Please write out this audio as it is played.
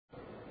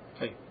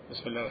طيب،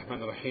 بسم الله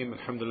الرحمن الرحيم.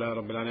 الحمد لله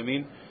رب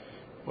العالمين،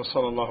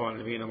 وصلى الله على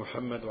نبينا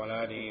محمد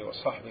وعلى آله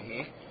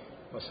وصحبه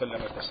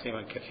وسلم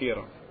تسليما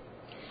كثيرا.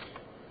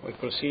 We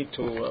proceed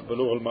to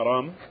Bulugh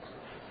al-Maram,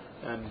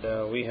 and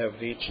we have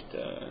reached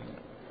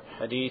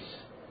hadith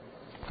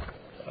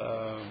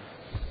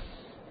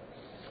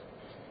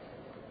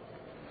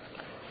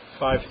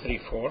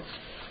 534,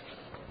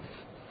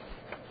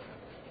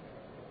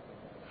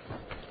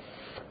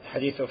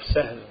 hadith of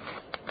Sahl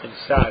bin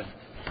Sa'd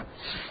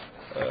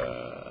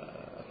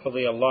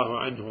رضي الله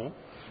عنه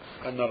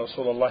أن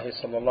رسول الله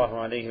صلى الله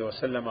عليه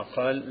وسلم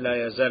قال: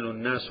 لا يزال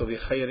الناس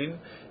بخير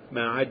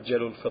ما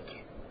عجلوا الفطر.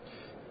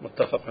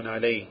 متفق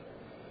عليه.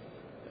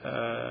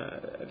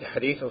 The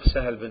hadith of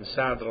Sahl bin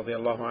Sa'd رضي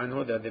الله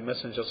عنه, that the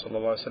Messenger صلى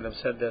الله عليه وسلم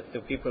said that the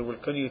people will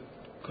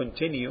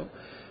continue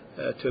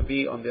to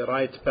be on the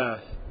right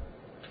path,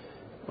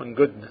 on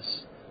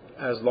goodness,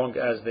 as long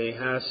as they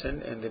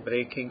hasten in the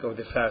breaking of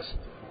the fast.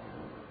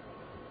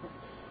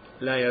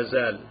 لا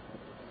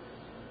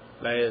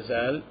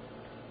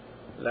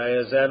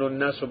يزال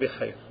الناس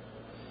بخير.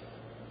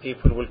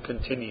 People will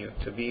continue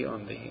to be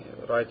on the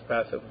right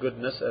path of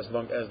goodness as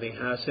long as they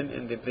hasten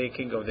in the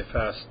breaking of the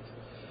fast.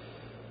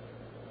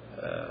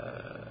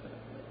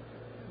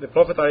 The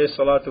Prophet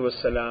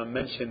ﷺ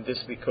mentioned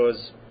this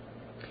because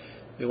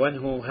the one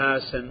who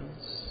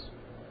hastens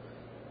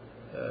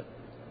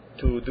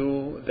to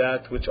do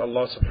that which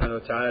Allah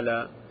subhanahu wa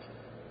ta'ala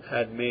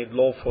had made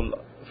lawful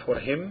for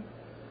him,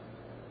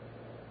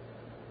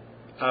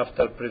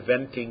 after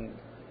preventing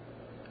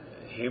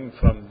him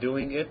from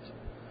doing it,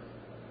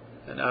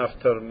 and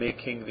after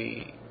making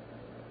the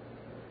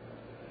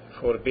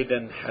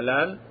forbidden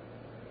halal,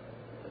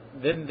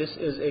 then this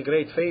is a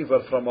great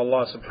favor from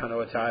Allah subhanahu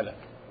wa ta'ala.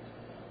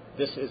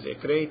 This is a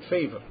great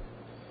favor,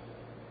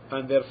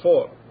 and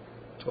therefore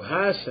to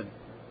hasten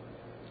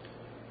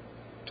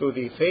to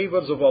the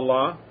favors of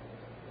Allah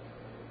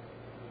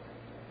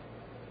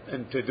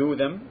and to do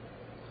them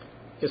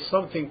is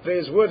something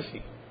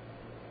praiseworthy.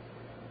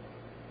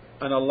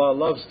 And Allah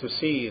loves to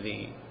see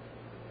the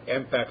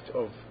impact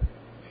of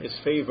His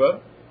favor,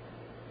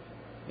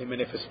 the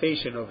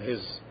manifestation of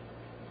His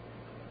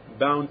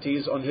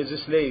bounties on His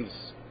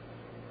slaves.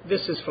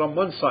 This is from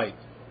one side.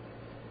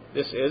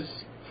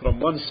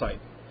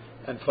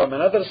 And from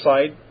another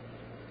side,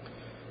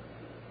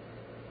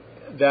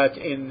 that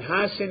in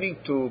hastening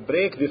to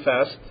break the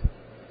fast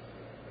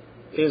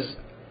is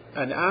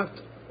an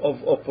act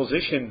of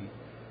opposition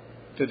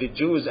to the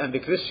Jews and the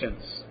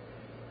Christians,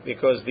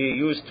 because they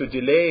used to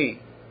delay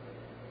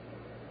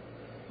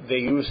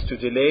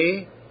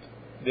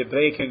the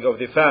breaking of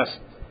the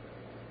fast.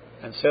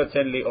 And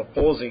certainly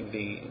opposing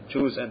the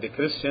Jews and the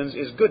Christians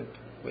is good,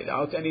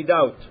 without any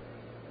doubt.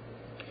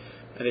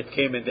 And it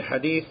came in the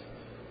hadith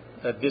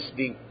that this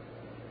thing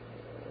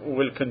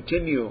will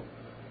continue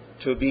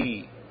to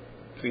be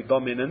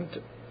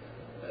predominant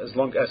as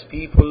long as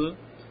people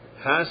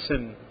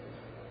hasten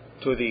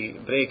to the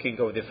breaking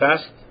of the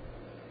fast,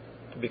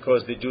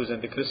 because the Jews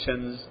and the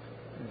Christians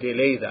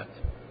delay that.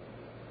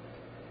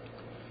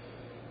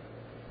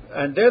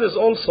 And there is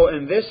also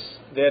in this,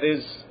 there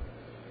is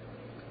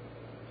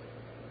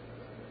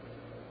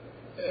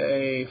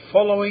a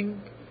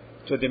following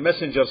to the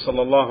Messenger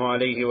sallallahu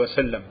alaihi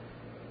wasallam.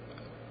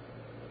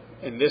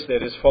 In this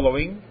there is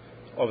following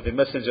of the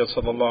Messenger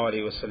sallallahu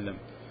alaihi wasallam.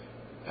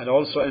 And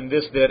also in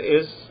this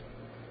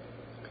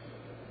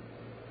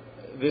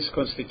this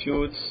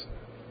constitutes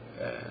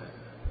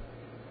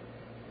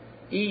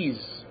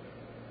ease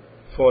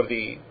for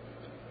the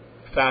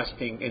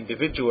fasting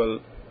individual,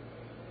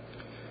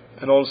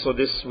 and also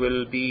this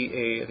will be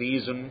a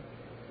reason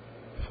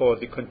for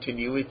the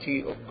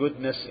continuity of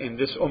goodness in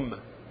this ummah.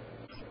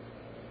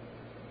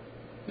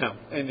 Now,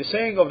 in the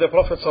saying of the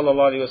Prophet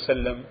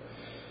ﷺ,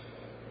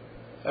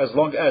 as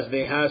long as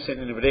they hasten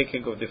in the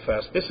breaking of the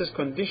fast, this is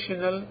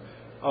conditional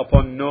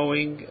upon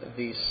knowing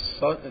the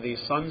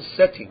sun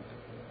setting,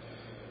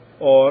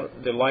 or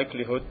the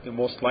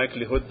most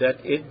likelihood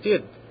that it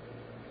did.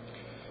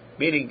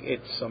 Meaning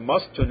it's a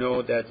must to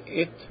know that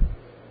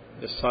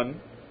the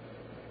sun,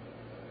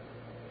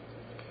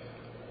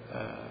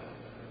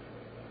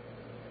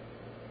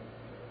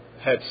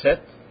 had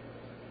set,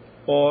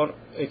 or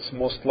it's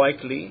most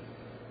likely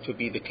to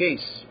be the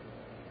case.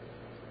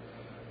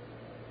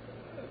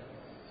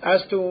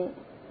 As to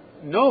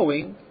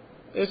knowing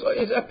is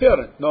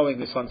apparent, knowing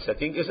the sun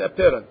setting is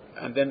apparent,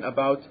 and then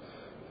about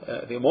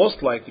the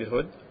most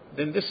likelihood,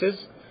 then this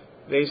is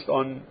based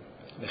on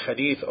the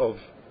hadith of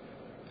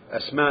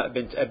Asma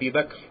bint Abi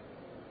Bakr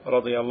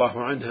radiyallahu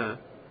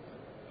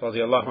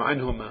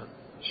anhuma,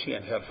 she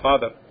and her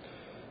father.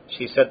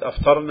 She said,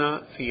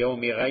 أفطرنا في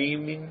يوم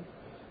غيم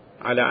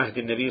على عهد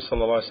النبي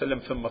صلى الله عليه وسلم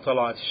ثم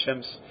طلعت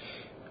الشمس.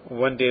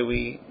 One day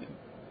we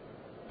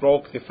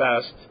broke the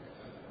fast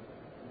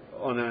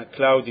on a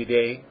cloudy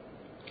day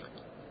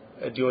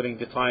during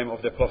the time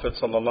of the Prophet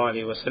صلى الله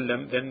عليه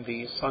وسلم. Then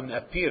the sun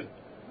appeared,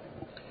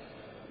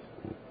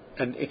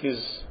 and it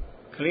is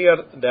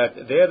clear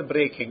that their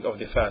breaking of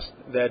the fast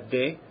that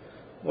day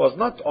was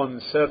not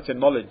on certain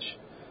knowledge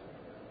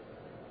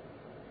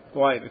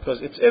Why?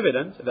 Because it's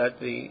evident that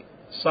the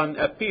sun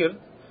appeared,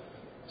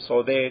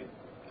 so they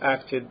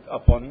acted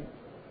upon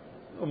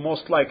the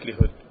most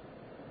likelihood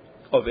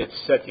of its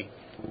setting.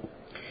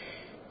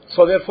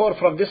 So therefore,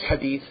 from this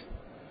hadith,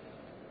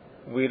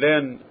 we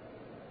learn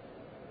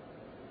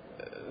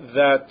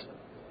that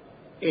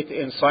it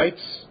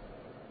incites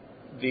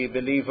the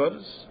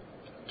believers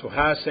to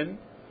hasten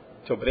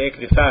to break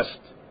the fast.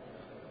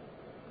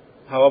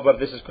 However,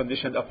 this is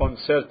conditioned upon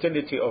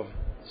certainty of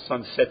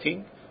sun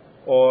setting,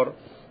 or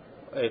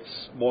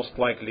it's most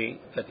likely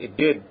that it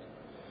did.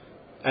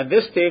 And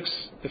this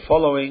takes the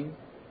following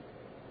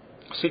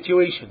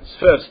situations.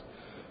 First,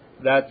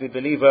 that the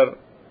believer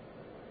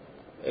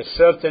is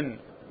certain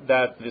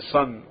that the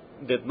sun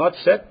did not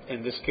set.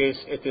 In this case,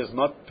 it is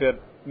not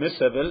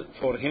permissible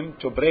for him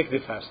to break the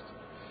fast.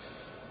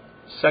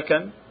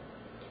 Second,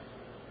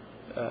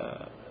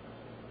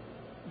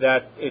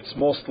 that it's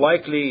most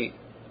likely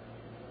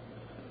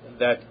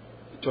that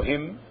to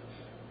him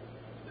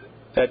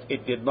that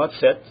it did not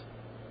set.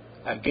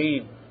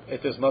 Again,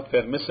 it is not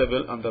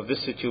permissible under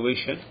this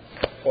situation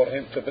for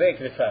him to break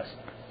the fast.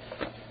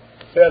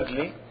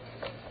 Thirdly,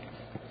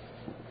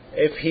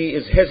 if he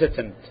is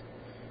hesitant,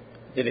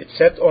 did it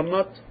set or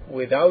not,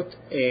 without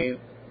a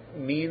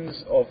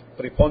means of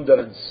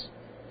preponderance,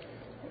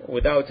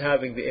 without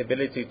having the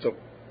ability to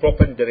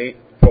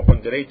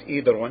preponderate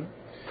either one,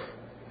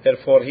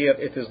 therefore here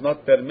it is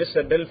not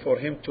permissible for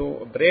him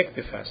to break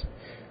the fast.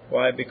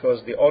 Why?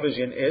 Because the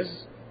origin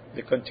is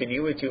the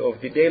continuity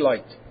of the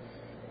daylight.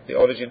 The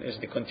origin is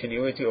the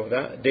continuity of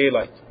the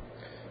daylight.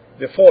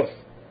 The fourth,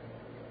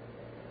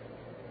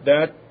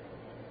 that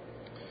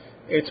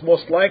it's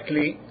most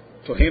likely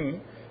to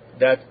him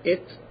that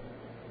it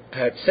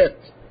had set.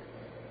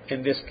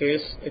 In this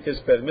case, it is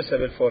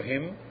permissible for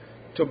him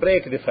to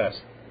break the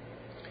fast.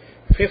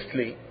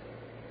 Fifthly,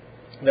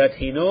 that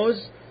he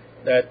knows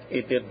that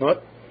it did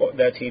not,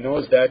 that he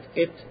knows that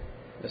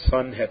the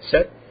sun had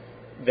set.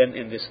 Then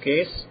in this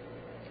case,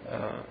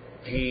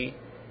 he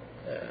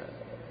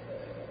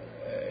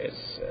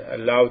is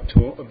allowed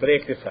to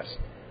break the fast.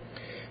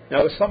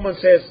 Now, if someone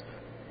says,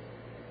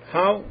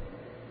 how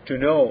to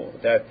know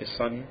that the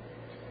sun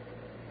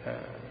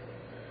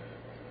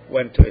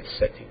went to its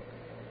setting?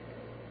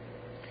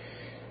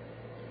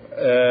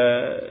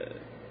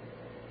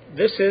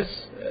 This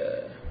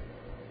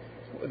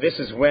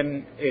is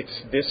when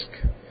its disk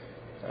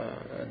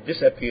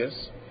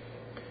disappears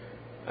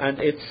and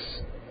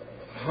its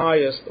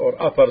highest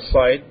or upper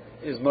side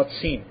is not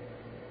seen.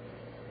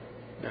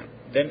 Now,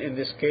 then in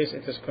this case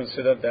it is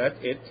considered that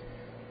it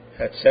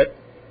had set,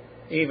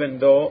 even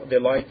though the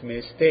light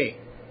may stay.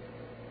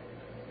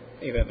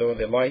 Even though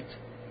the light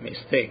may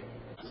stay.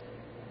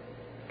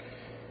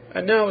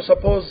 And now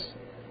suppose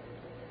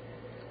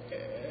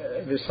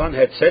the sun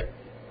had set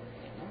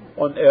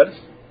on earth,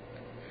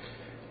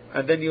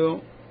 and then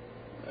you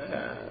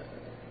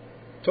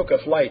took a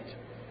flight,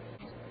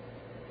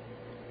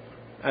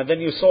 and then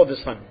you saw the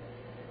sun.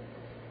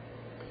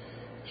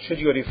 Should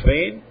you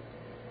refrain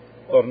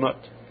or not?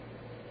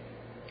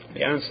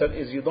 The answer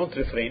is you don't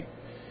refrain.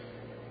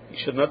 You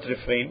should not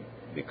refrain,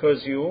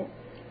 because you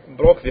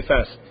broke the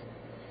fast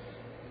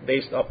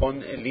based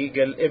upon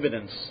legal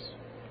evidence.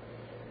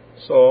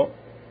 So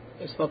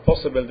it's not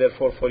possible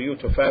therefore for you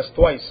to fast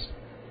twice.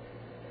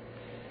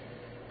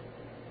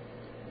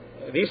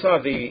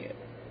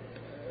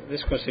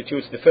 This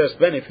constitutes the first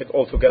benefit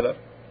altogether.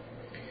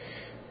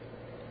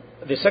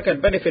 The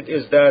second benefit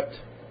is that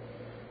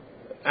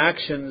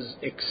actions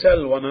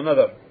excel one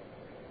another,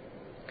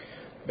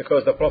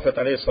 because the Prophet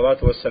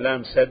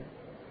ﷺ said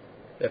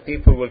that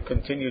people will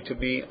continue to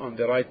be on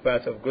the right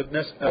path of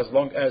goodness as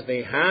long as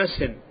they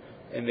hasten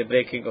in the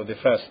breaking of the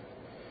fast.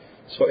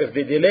 So if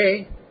they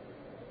delay,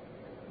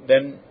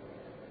 then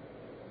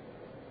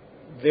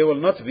they will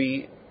not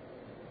be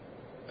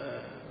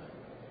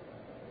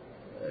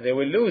they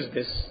will lose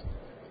this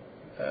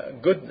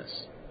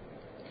goodness.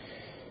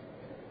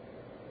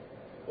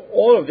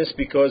 All of this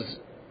because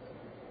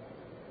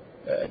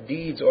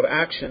deeds or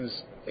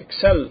actions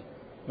excel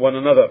one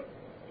another,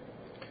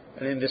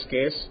 and in this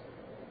case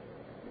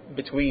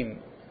between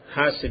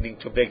hastening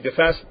to break the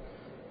fast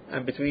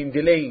and between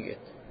delaying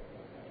it,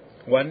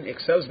 one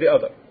excels the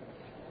other.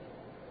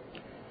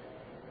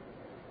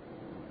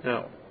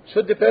 Now,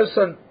 should the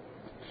person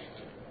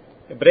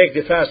break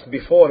the fast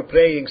before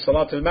praying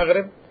Salat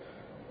al-Maghrib,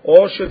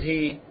 or should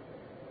he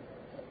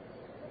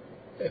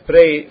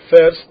pray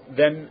first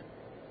then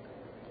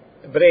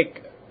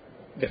break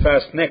the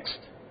fast next?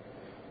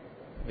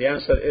 The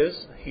answer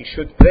is he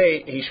should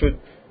break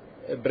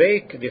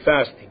the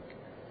fasting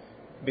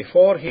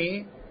before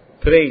he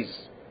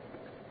prays.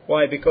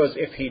 Why? Because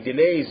if he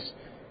delays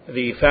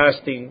the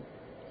fasting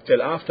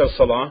till after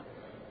Salah,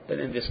 then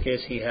in this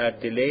case he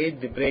had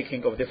delayed the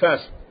breaking of the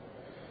fast.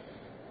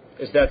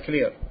 Is that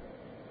clear?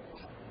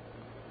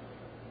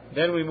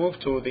 Then we move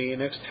to the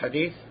next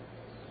hadith.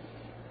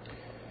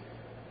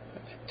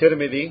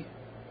 Tirmidhi,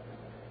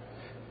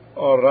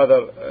 or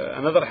rather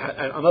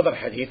another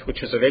hadith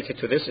which is related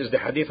to this, is the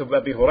hadith of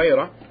Abi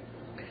Hurairah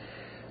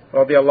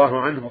radiallahu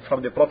anhu,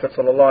 from the Prophet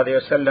sallallahu alayhi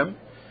wasallam,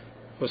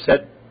 who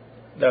said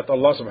that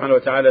Allah subhanahu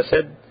wa ta'ala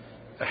said,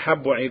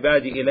 أحب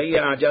عبادي إلي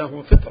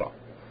أعجلهم فطرة.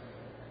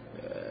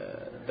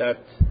 That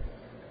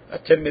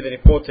At-Tirmidhi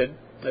reported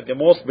that the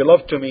most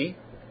beloved to me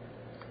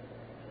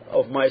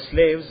of my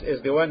slaves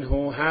is the one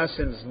who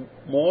hastens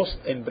most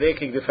in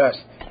breaking the fast.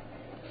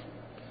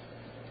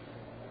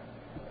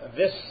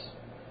 This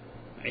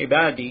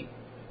ibadi,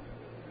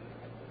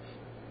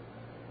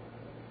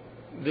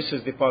 this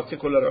is the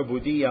particular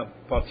ubudiyya,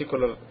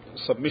 particular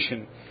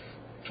submission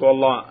to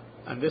Allah,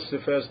 and this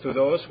refers to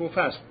those who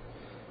fast,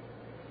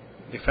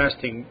 the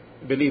fasting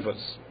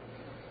believers,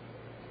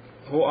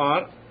 who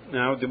are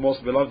now the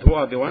most beloved, who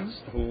are the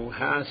ones who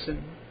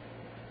hasten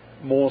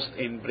most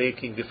in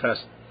breaking the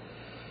fast.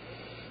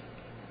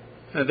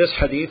 And this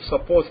hadith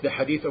supports the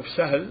hadith of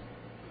Sahal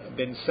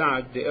bin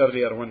Sa'd, the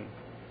earlier one.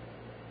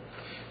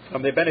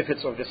 From the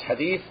benefits of this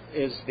hadith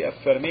is the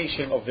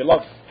affirmation of the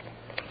love,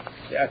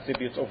 the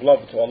attribute of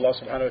love to Allah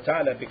subhanahu wa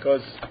ta'ala,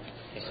 because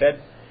he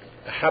said,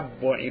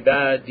 أحب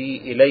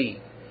عبادي إلي,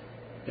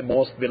 the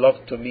most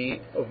beloved to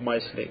me of my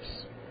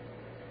slaves.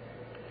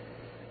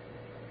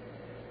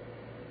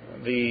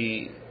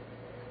 The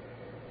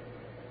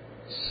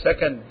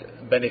second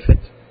benefit,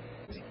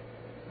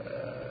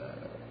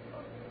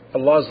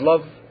 Allah's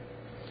love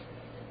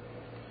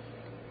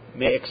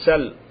may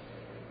excel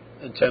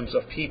in terms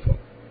of people,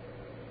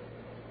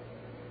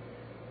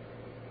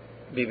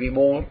 maybe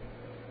more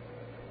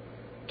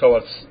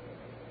towards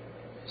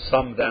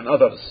some than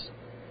others,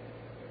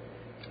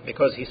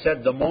 because he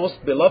said the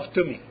most beloved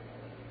to me.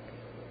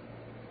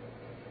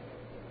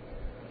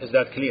 Is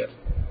that clear?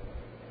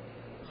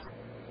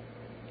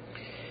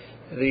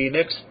 The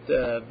next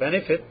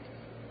benefit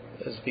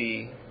is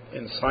the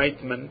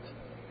incitement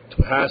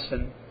to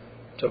hasten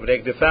to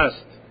break the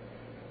fast.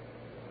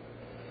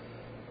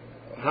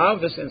 How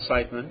this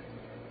incitement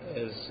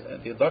is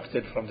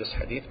deducted from this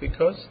hadith,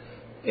 because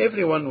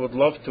everyone would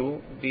love to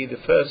be the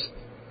first,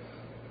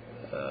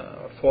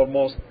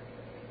 foremost,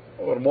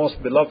 or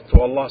most beloved to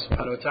Allah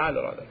subhanahu wa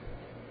ta'ala rather.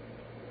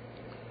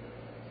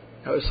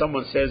 Now if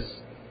someone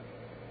says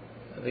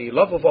the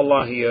love of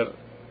Allah here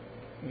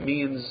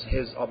means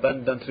His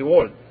abundant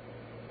reward,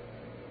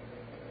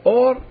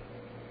 or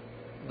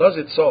does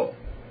it so?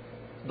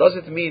 Does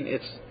it mean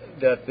it's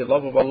that the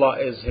love of Allah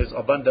is His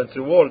abundant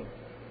reward,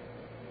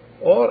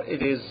 or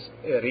it is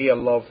a real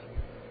love?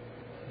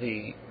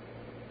 The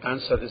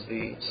answer is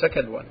the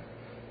second one,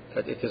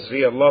 that it is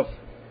real love.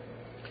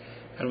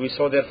 And we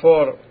saw,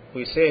 therefore,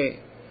 we say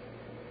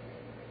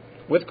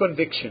with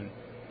conviction,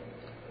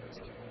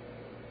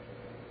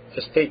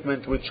 a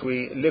statement which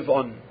we live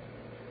on.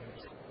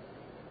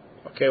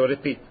 Okay, we'll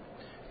repeat.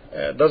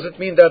 Does it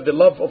mean that the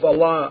love of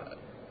Allah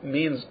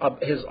means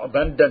His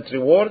abundant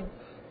reward,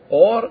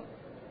 or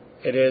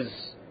it is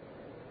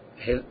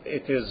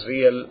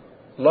real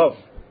love?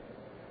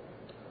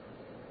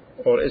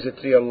 Or is it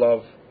real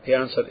love? The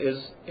answer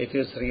is, it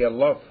is real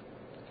love.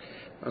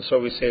 And so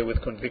we say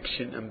with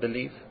conviction and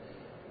belief,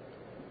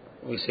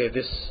 we say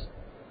this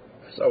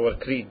as our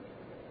creed.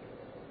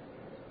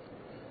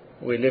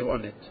 We live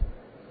on it,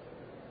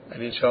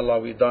 and inshallah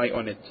we die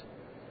on it,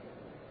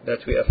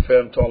 that we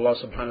affirm to Allah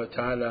subhanahu wa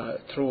ta'ala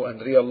true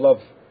and real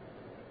love.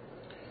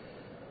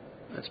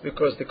 It's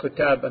because the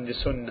Kitab and the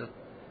Sunnah,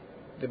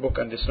 the book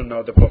and the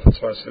Sunnah of the Prophet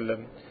sallallahu alaihi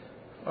wasallam,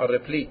 are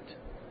replete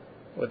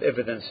with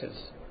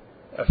evidences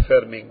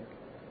affirming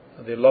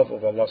the love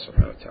of Allah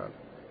subhanahu wa ta'ala.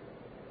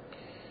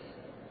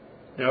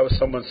 Now if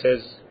someone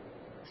says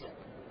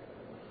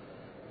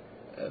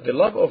the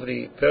love of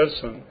the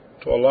person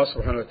to Allah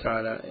subhanahu wa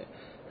ta'ala,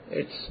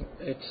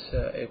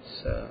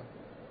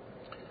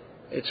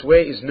 its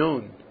way is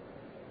known.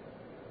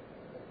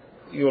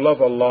 You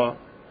love Allah,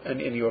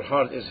 and in your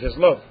heart is His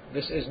love.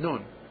 This is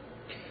known.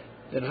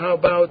 Then how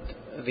about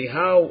the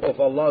how of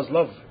Allah's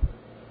love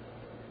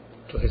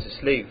to His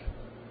slave?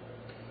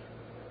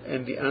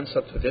 And the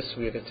answer to this,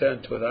 we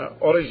return to the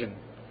origin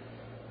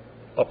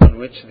upon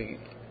which the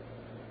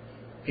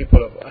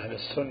people of Ahl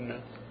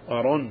Sunnah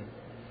are on,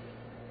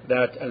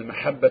 that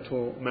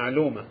al-mahabbatu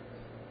ma'luma,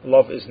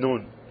 love is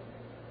known,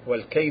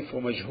 wal-kayfu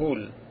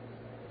majhul,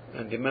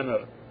 and the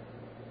manner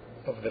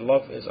of the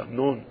love is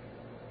unknown.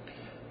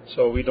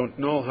 So we don't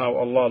know how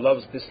Allah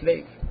loves the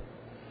slave.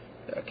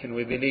 Can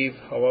we believe,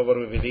 however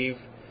we believe,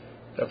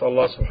 that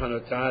Allah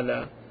subhanahu wa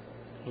ta'ala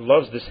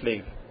loves the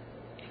slave?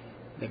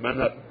 The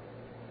manner,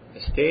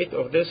 the state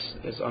of this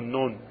is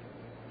unknown,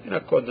 in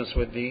accordance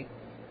with the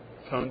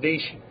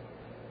foundation.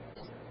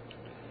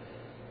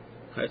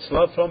 It's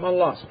love from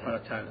Allah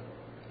subhanahu wa ta'ala.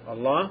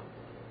 Allah,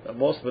 the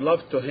most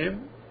beloved to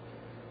Him,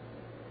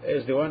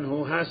 is the one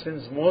who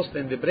hastens most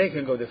in the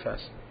breaking of the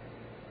fast.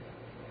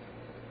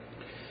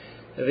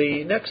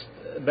 The next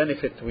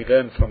benefit we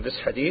learn from this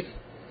hadith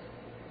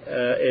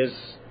is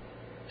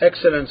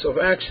excellence of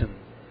action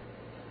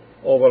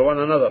over one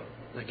another.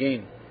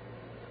 Again,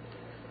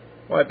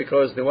 why?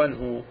 Because the one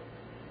who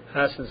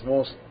hastens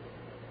most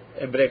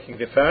in breaking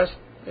the fast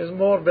is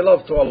more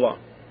beloved to Allah.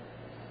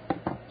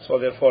 So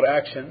therefore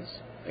actions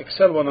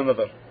excel one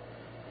another.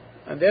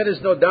 And there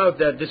is no doubt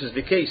that this is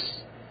the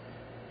case.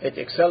 It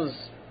excels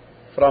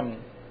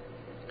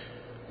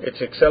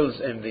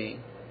in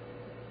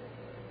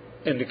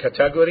the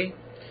category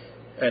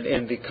and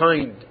in the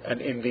kind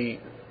and in the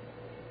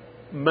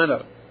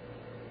manner.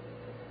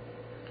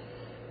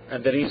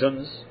 And the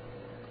reasons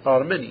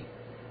are many.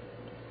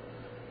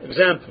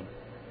 Example,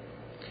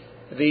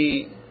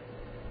 the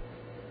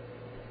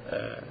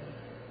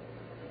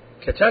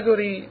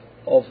category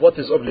of what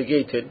is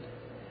obligated,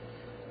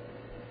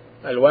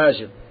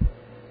 al-wajib,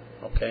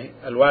 okay,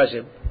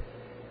 al-wajib,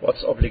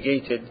 what's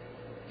obligated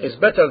is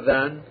better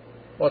than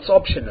what's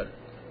optional,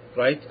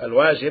 right?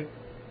 Al-wajib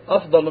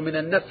afdalu min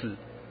al-nafl.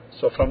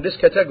 So from this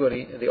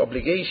category, the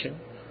obligation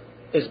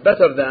is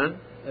better than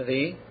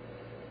the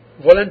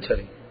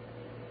voluntary,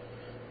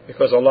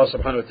 because Allah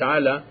subhanahu wa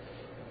ta'ala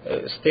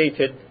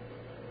stated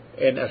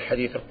in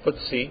al-hadith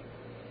al-Qudsi,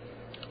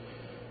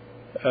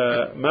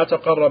 ما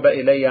تقرب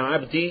إلي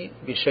عبدي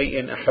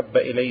بشيء أحب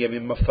إلي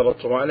مما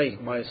افترضته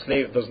عليه. My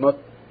slave does not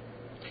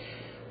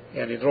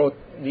draw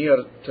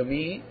near to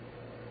me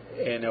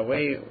in a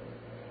way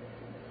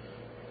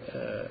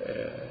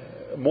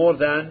more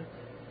than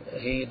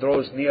he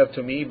draws near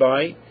to me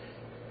by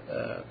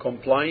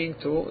complying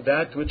to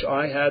that which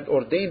I had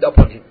ordained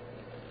upon him.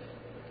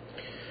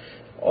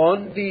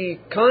 On the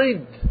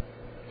kind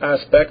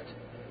aspect,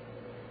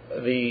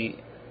 the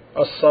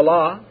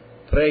as-salah,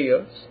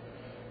 prayers,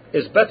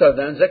 is better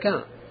than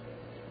zakah,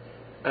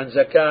 and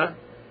zakah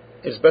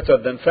is better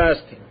than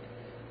fasting,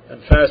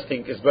 and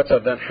fasting is better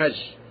than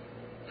hajj,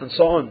 and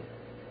so on.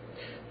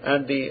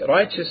 And the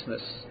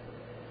righteousness,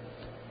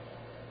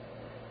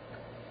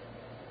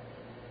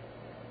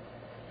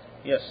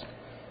 yes,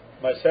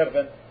 my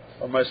servant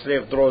or my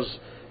slave draws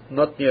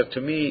not near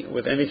to me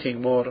with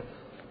anything more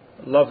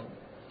loved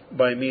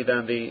by me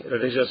than the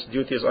religious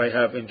duties I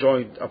have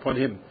enjoined upon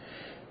him.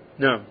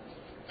 Now,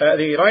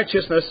 the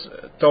righteousness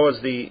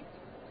towards the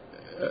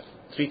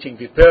treating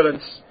the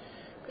parents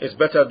is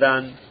better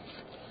than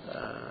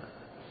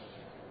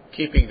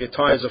keeping the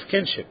ties of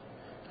kinship,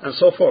 and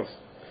so forth.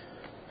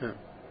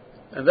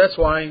 And that's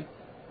why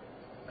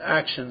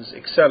actions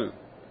excel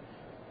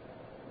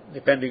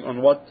depending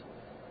on what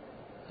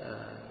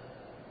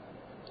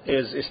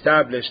is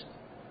established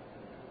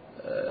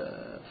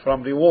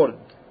from reward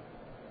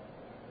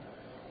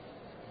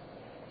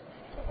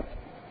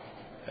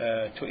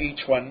to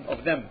each one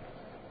of them.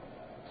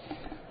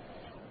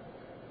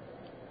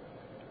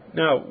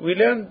 Now, we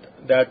learned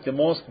that the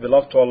most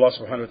beloved to Allah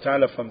subhanahu wa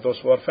ta'ala from those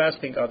who are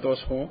fasting are those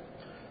who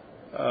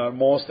are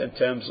most in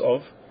terms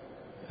of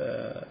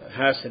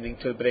hastening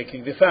to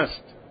breaking the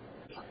fast.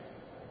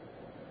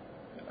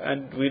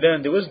 And we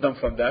learn the wisdom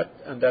from that,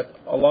 and that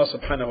Allah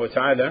subhanahu wa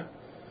ta'ala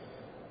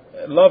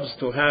loves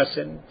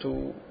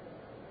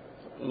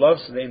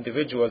the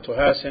individual to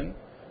hasten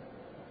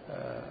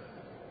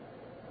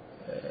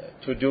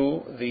to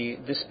do the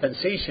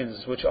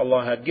dispensations which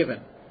Allah had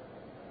given.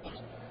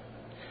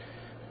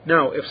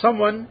 Now, if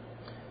someone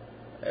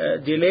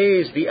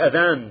delays the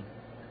adhan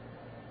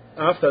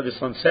after the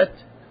sunset,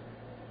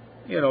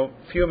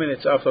 few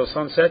minutes after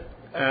sunset,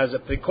 as a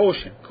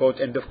precaution, quote,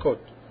 end of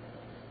quote,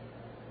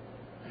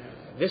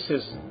 this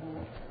is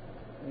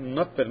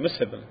not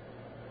permissible.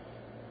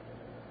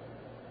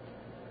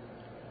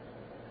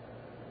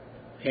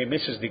 He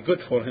misses the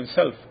good for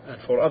himself and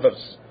for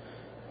others,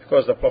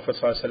 because the Prophet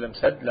ﷺ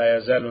said, لا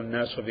يزال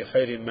الناس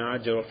بخير ما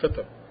عجل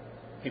الفطر.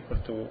 People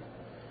to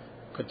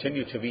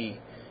continue to be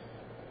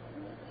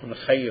on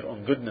khair,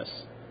 on goodness,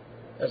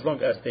 as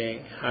long as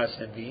they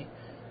hasten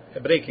the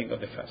breaking of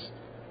the fast.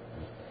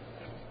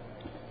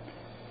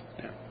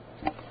 Yeah.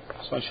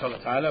 So inshallah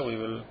ta'ala we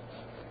will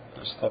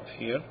stop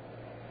here.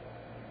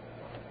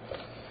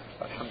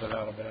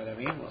 Alhamdulillah Rabbil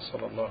Alameen, wa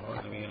sallallahu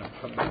ala nabiyyina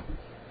Muhammad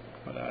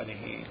wa ala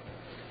alihi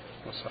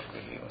wa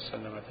sahbihi wa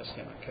sallama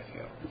tasliman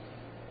kathira.